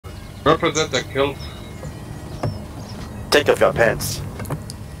Represent the kill. Take off your pants.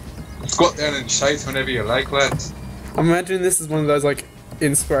 Squat down and shite whenever you like, lads. I'm imagining this is one of those like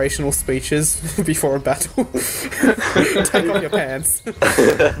inspirational speeches before a battle. Take off your pants.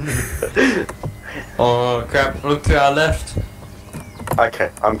 Oh crap, look to our left. Okay,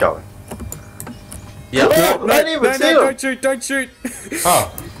 I'm going. Yeah. No, don't shoot, don't shoot.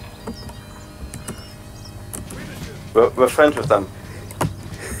 Oh. We're friends with them.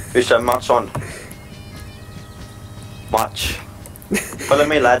 We should march on. March. Follow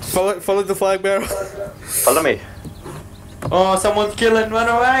me, lads. Follow the flag bearer. Follow me. Oh, someone's killing, run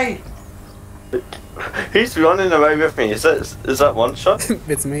away! He's running away with me. Is that one shot?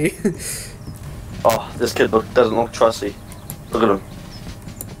 It's me. Oh, this kid doesn't look trusty. Look at him.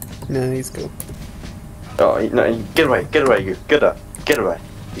 No, he's cool. Oh, no, get away, you. Get away.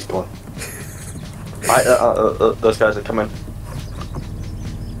 He's gone. Those guys are coming.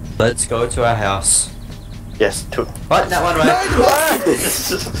 Let's go to our house. Yes, Right, that one way.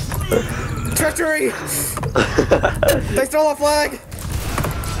 Treachery! They stole our flag!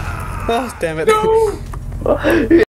 Oh, damn it. No!